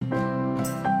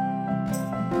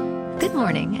Good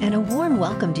morning and a warm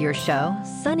welcome to your show,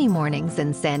 Sunny Mornings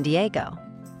in San Diego.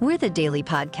 We're the daily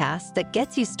podcast that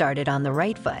gets you started on the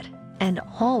right foot and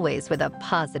always with a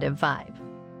positive vibe.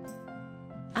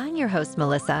 I'm your host,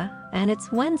 Melissa, and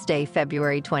it's Wednesday,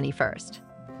 February 21st.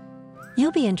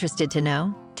 You'll be interested to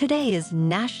know today is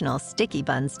National Sticky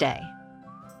Buns Day.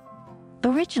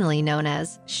 Originally known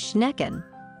as Schnecken,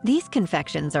 these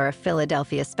confections are a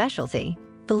Philadelphia specialty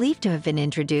believed to have been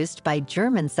introduced by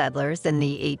German settlers in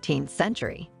the 18th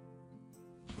century.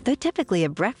 Though typically a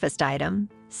breakfast item,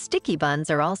 sticky buns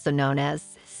are also known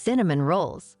as cinnamon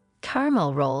rolls,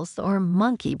 caramel rolls, or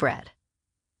monkey bread.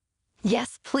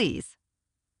 Yes, please.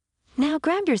 Now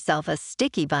grab yourself a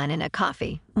sticky bun and a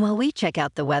coffee while we check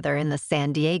out the weather in the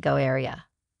San Diego area.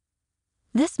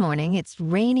 This morning, it's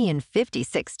rainy and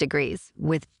 56 degrees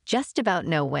with just about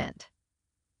no wind.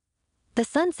 The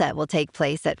sunset will take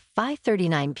place at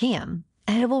 5:39 p.m.,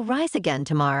 and it will rise again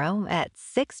tomorrow at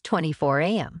 6:24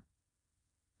 a.m.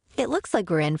 It looks like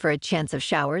we're in for a chance of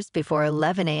showers before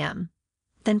 11 a.m.,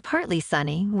 then partly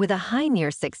sunny with a high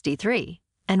near 63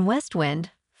 and west wind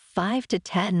 5 to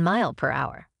 10 miles per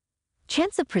hour.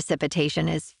 Chance of precipitation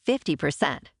is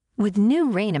 50%, with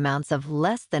new rain amounts of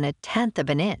less than 1/10 of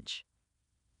an inch.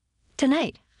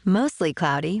 Tonight, mostly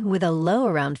cloudy with a low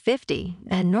around 50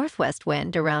 and northwest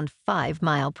wind around 5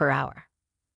 miles per hour.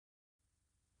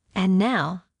 And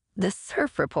now, the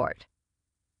surf report.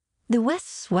 The west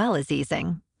swell is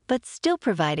easing, but still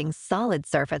providing solid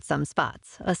surf at some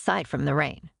spots, aside from the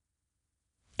rain.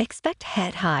 Expect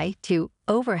head-high to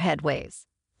overhead waves,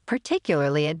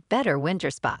 particularly at better winter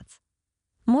spots.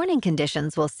 Morning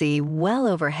conditions will see well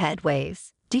overhead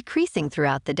waves, decreasing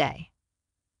throughout the day.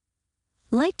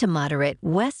 Light to moderate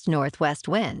west-northwest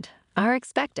wind are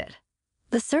expected.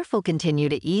 The surf will continue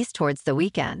to ease towards the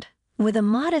weekend, with a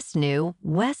modest new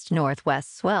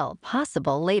west-northwest swell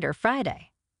possible later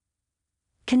Friday.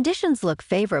 Conditions look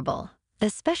favorable,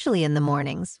 especially in the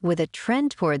mornings, with a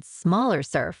trend towards smaller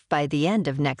surf by the end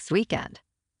of next weekend.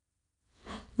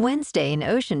 Wednesday in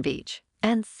Ocean Beach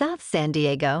and South San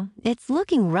Diego, it's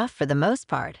looking rough for the most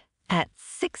part, at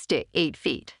 6 to 8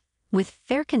 feet. With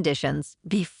fair conditions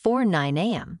before 9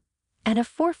 a.m. and a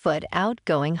 4-foot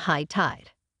outgoing high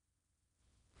tide.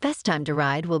 Best time to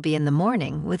ride will be in the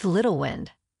morning with little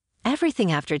wind.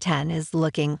 Everything after 10 is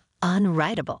looking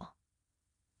unrideable.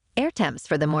 Air temps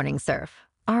for the morning surf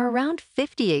are around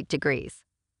 58 degrees.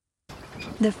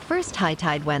 The first high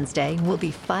tide Wednesday will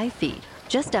be 5 feet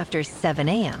just after 7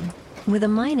 a.m. with a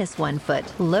 -1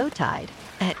 foot low tide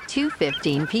at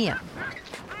 2:15 p.m.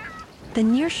 The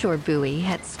nearshore buoy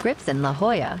at Scripps in La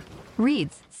Jolla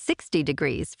reads 60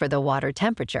 degrees for the water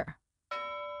temperature.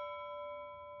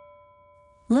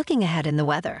 Looking ahead in the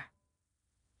weather,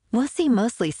 we'll see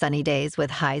mostly sunny days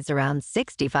with highs around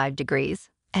 65 degrees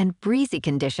and breezy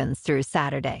conditions through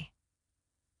Saturday.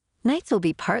 Nights will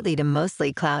be partly to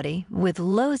mostly cloudy with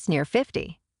lows near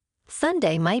 50.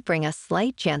 Sunday might bring a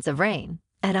slight chance of rain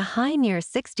at a high near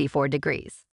 64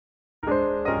 degrees.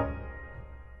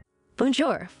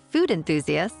 Bonjour, food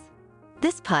enthusiasts.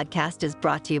 This podcast is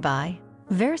brought to you by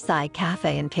Versailles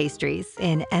Cafe and Pastries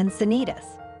in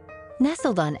Encinitas.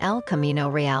 Nestled on El Camino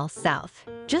Real South,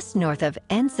 just north of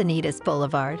Encinitas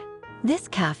Boulevard, this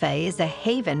cafe is a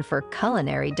haven for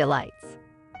culinary delights.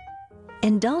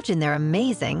 Indulge in their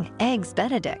amazing Eggs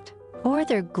Benedict or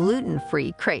their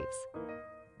gluten-free crepes.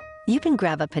 You can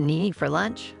grab a panini for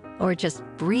lunch or just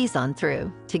breeze on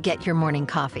through to get your morning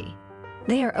coffee.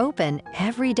 They are open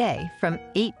every day from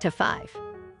 8 to 5.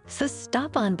 So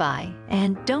stop on by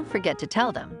and don't forget to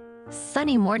tell them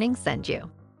Sunny Morning sent you.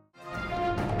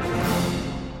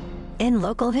 In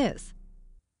local news,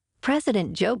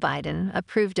 President Joe Biden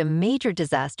approved a major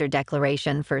disaster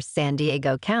declaration for San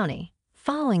Diego County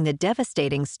following the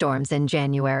devastating storms in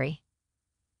January.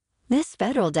 This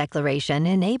federal declaration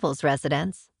enables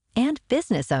residents and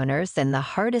business owners in the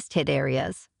hardest-hit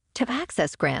areas to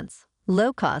access grants,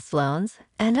 low-cost loans,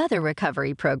 and other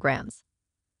recovery programs.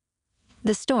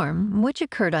 The storm, which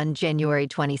occurred on January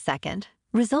 22nd,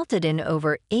 resulted in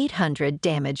over 800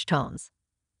 damaged homes.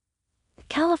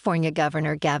 California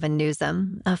Governor Gavin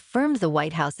Newsom affirmed the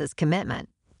White House's commitment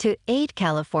to aid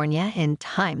California in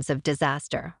times of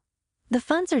disaster. The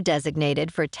funds are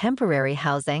designated for temporary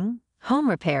housing, home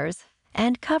repairs,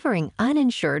 and covering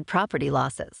uninsured property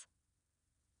losses.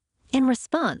 In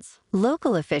response,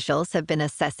 local officials have been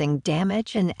assessing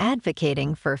damage and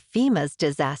advocating for FEMA's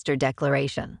disaster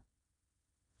declaration.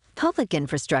 Public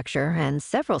infrastructure and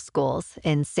several schools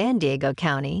in San Diego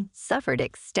County suffered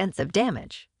extensive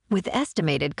damage, with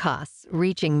estimated costs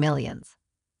reaching millions.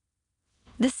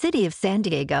 The city of San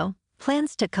Diego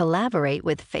plans to collaborate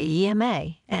with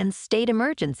FEMA and state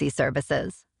emergency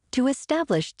services to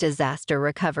establish disaster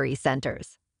recovery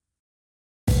centers.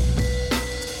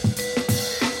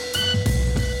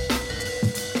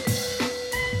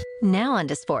 Now on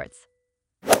to sports.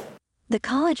 The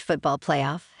college football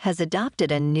playoff has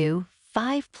adopted a new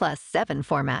 5+7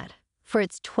 format for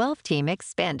its 12-team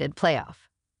expanded playoff.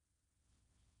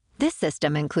 This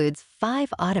system includes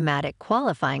 5 automatic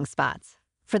qualifying spots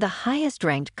for the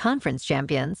highest-ranked conference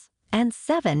champions and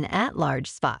 7 at-large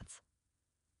spots.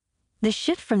 The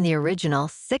shift from the original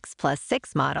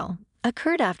 6+6 model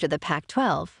occurred after the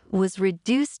Pac-12 was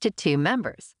reduced to 2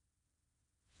 members.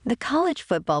 The College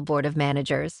Football Board of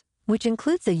Managers, which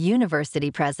includes a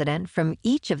university president from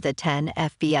each of the 10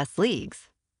 FBS leagues,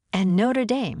 and Notre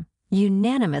Dame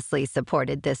unanimously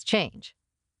supported this change.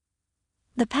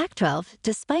 The Pac-12,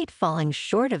 despite falling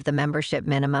short of the membership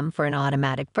minimum for an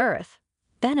automatic berth,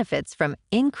 benefits from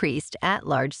increased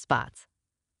at-large spots.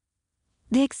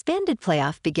 The expanded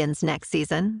playoff begins next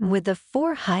season with the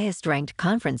 4 highest-ranked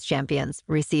conference champions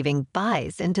receiving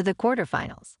byes into the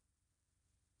quarterfinals.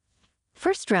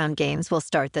 First-round games will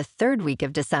start the 3rd week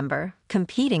of December,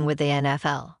 competing with the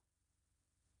NFL.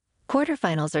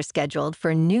 Quarterfinals are scheduled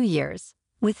for New Year's,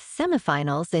 with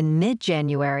semifinals in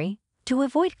mid-January to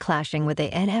avoid clashing with the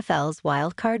NFL's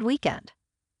Wild Card weekend.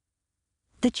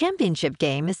 The championship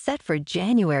game is set for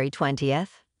January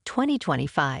 20th,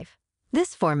 2025.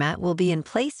 This format will be in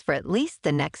place for at least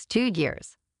the next 2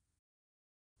 years.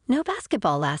 No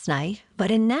basketball last night, but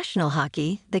in national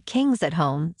hockey, the Kings at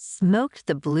home smoked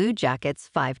the Blue Jackets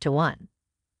 5-1.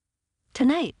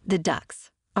 Tonight, the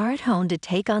Ducks are at home to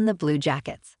take on the Blue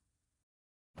Jackets.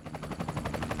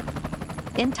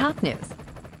 In top news,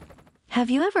 have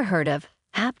you ever heard of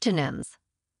aptonyms?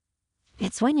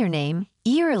 It's when your name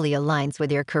eerily aligns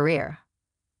with your career.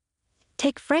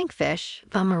 Take Frank Fish,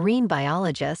 a marine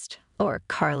biologist, or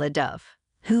Carla Dove,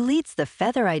 who leads the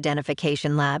feather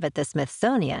identification lab at the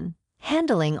Smithsonian,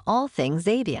 handling all things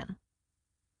avian.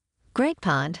 Greg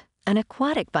Pond, an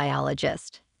aquatic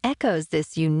biologist, echoes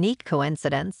this unique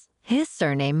coincidence, his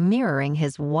surname mirroring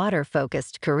his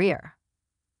water-focused career.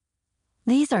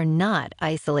 These are not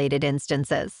isolated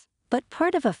instances, but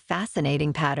part of a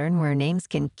fascinating pattern where names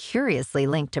can curiously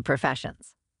link to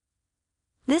professions.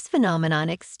 This phenomenon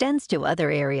extends to other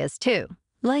areas too,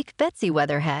 like Betsy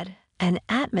Weatherhead, an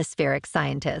atmospheric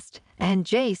scientist, and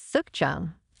Jay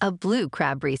Sukchung, a blue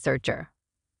crab researcher.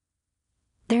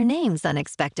 Their names,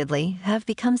 unexpectedly, have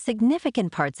become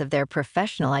significant parts of their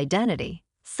professional identity,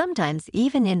 sometimes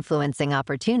even influencing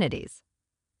opportunities.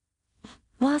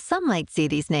 While some might see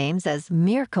these names as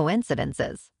mere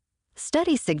coincidences,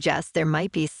 studies suggest there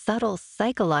might be subtle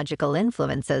psychological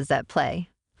influences at play,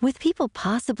 with people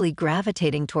possibly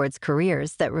gravitating towards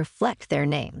careers that reflect their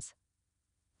names.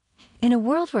 In a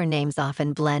world where names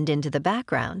often blend into the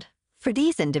background, for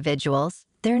these individuals,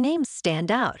 their names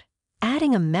stand out,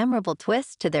 adding a memorable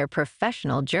twist to their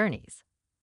professional journeys.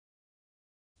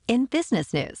 In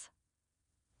business news,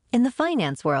 in the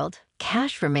finance world,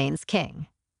 cash remains king.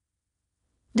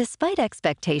 Despite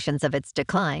expectations of its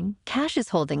decline, cash is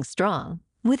holding strong,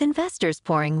 with investors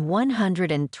pouring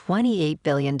 $128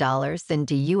 billion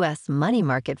into U.S. money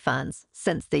market funds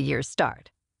since the year's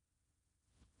start.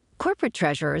 Corporate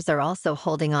treasurers are also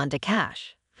holding on to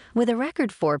cash, with a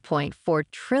record $4.4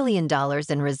 trillion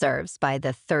in reserves by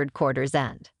the 3rd quarter's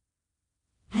end.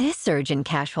 This surge in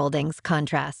cash holdings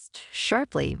contrasts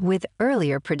sharply with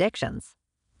earlier predictions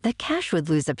that cash would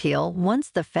lose appeal once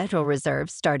the Federal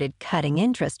Reserve started cutting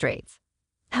interest rates.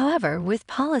 However, with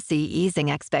policy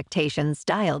easing expectations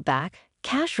dialed back,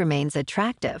 cash remains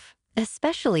attractive,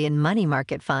 especially in money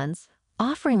market funds,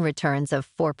 offering returns of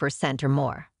 4% or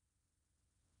more.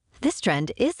 This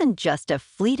trend isn't just a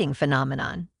fleeting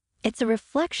phenomenon. It's a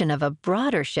reflection of a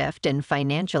broader shift in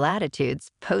financial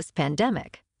attitudes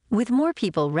post-pandemic, with more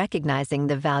people recognizing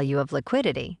the value of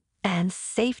liquidity and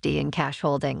safety in cash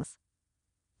holdings.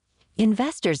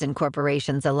 Investors and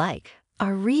corporations alike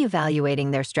are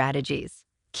reevaluating their strategies,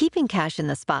 keeping cash in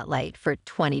the spotlight for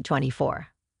 2024.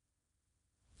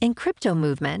 In crypto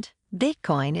movement,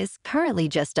 Bitcoin is currently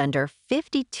just under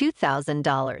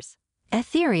 $52,000.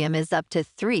 Ethereum is up to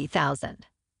 $3,000.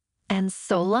 And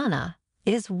Solana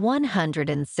is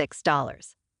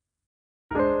 $106.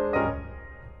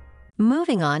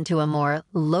 Moving on to a more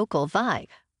local vibe.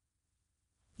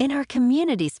 In our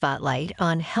community spotlight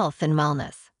on health and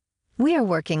wellness, we are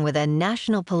working with a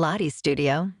National Pilates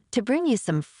studio to bring you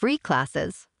some free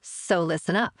classes, so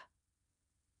listen up.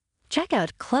 Check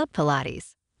out Club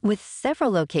Pilates, with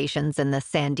several locations in the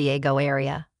San Diego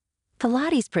area.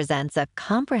 Pilates presents a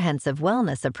comprehensive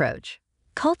wellness approach,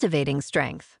 cultivating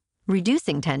strength,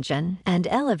 reducing tension and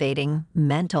elevating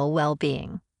mental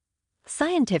well-being.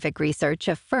 Scientific research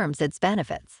affirms its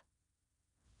benefits.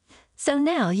 So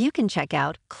now you can check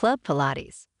out Club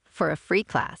Pilates for a free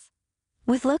class,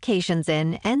 with locations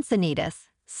in Encinitas,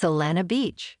 Solana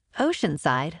Beach,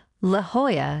 Oceanside, La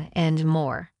Jolla, and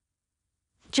more.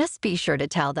 Just be sure to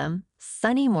tell them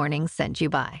Sunny Mornings sent you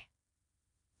by.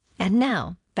 And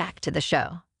now, back to the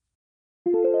show.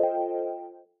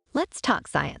 Let's talk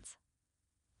science.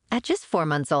 At just 4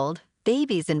 months old,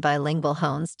 babies in bilingual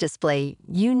homes display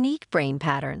unique brain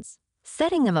patterns,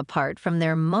 setting them apart from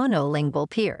their monolingual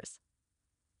peers.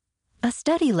 A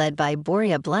study led by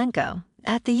Boria Blanco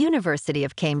at the University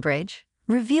of Cambridge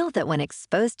revealed that when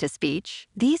exposed to speech,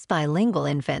 these bilingual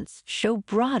infants show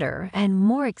broader and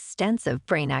more extensive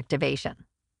brain activation.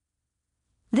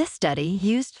 This study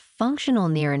used functional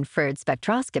near-infrared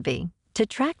spectroscopy to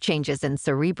track changes in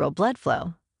cerebral blood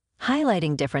flow,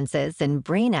 highlighting differences in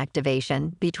brain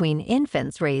activation between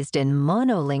infants raised in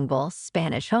monolingual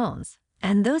Spanish homes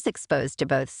and those exposed to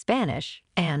both Spanish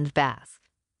and Basque.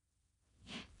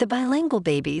 The bilingual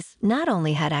babies not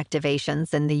only had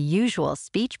activations in the usual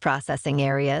speech processing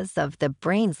areas of the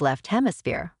brain's left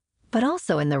hemisphere, but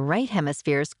also in the right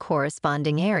hemisphere's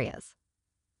corresponding areas.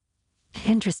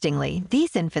 Interestingly,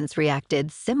 these infants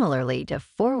reacted similarly to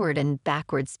forward and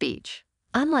backward speech,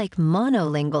 unlike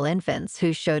monolingual infants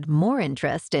who showed more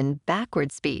interest in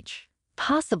backward speech,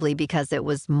 possibly because it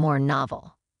was more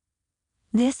novel.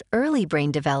 This early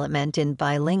brain development in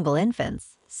bilingual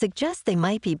infants suggests they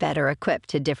might be better equipped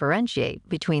to differentiate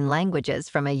between languages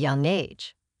from a young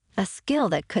age, a skill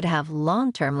that could have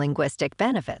long-term linguistic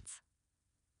benefits.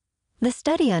 The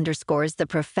study underscores the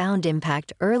profound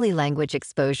impact early language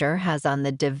exposure has on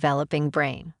the developing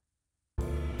brain.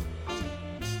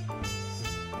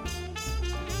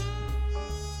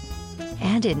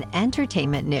 And in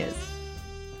entertainment news,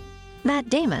 Matt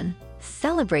Damon,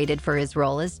 celebrated for his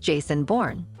role as Jason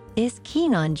Bourne, is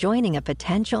keen on joining a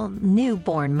potential new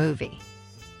Bourne movie.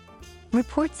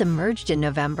 Reports emerged in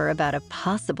November about a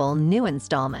possible new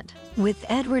installment, with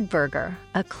Edward Berger,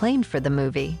 acclaimed for the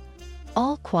movie,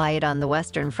 All Quiet on the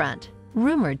Western Front,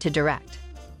 rumored to direct.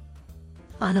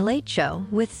 On a Late Show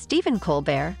with Stephen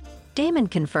Colbert, Damon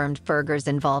confirmed Berger's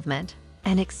involvement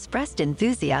and expressed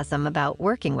enthusiasm about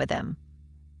working with him.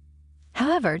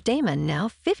 However, Damon, now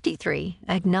 53,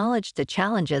 acknowledged the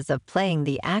challenges of playing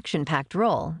the action-packed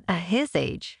role at his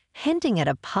age, hinting at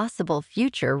a possible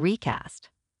future recast.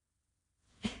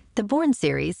 The Bourne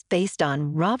series, based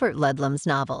on Robert Ludlum's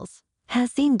novels,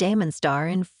 has seen Damon star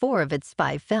in 4 of its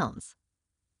 5 films.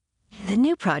 The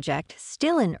new project,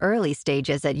 still in early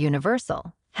stages at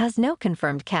Universal, has no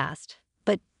confirmed cast,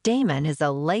 but Damon is a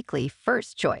likely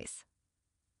first choice.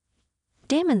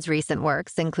 Damon's recent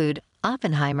works include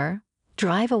Oppenheimer,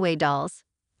 Drive Away Dolls,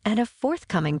 and a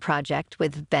forthcoming project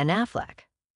with Ben Affleck.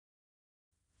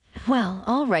 Well,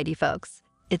 alrighty folks,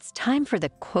 it's time for the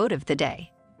quote of the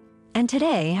day. And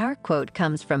today, our quote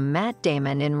comes from Matt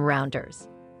Damon in Rounders.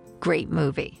 Great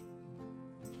movie.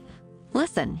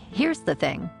 Listen, here's the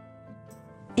thing.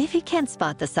 If you can't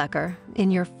spot the sucker in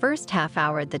your first half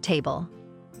hour at the table,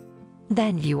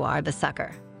 then you are the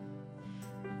sucker.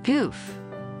 Oof,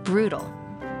 brutal.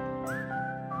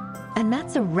 And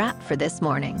that's a wrap for this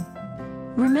morning.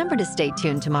 Remember to stay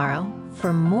tuned tomorrow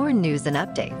for more news and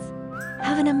updates.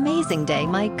 Have an amazing day,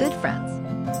 my good friends.